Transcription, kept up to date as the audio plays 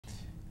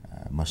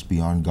must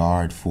be on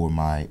guard for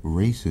my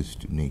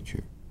racist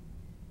nature,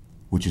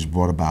 which is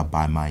brought about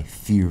by my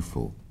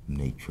fearful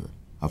nature,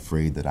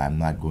 afraid that I'm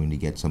not going to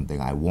get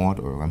something I want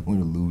or I'm going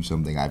to lose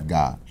something I've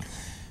got.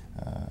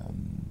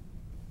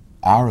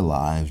 Our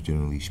lives,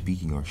 generally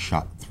speaking, are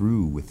shot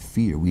through with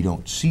fear. We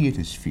don't see it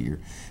as fear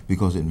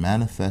because it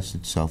manifests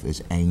itself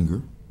as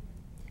anger,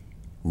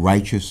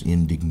 righteous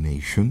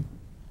indignation,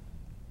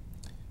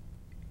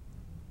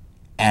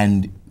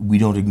 and we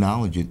don't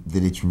acknowledge it,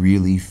 that it's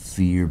really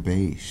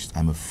fear-based.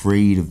 I'm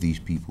afraid of these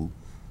people,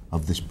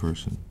 of this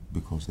person,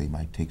 because they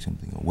might take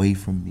something away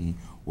from me,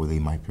 or they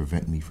might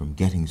prevent me from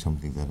getting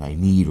something that I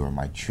need, or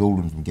my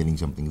children from getting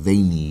something they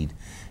need,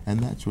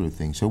 and that sort of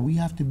thing. So we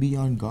have to be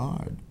on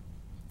guard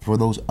for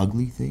those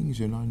ugly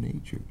things in our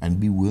nature and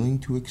be willing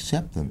to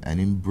accept them and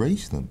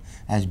embrace them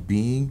as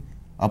being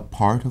a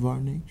part of our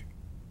nature.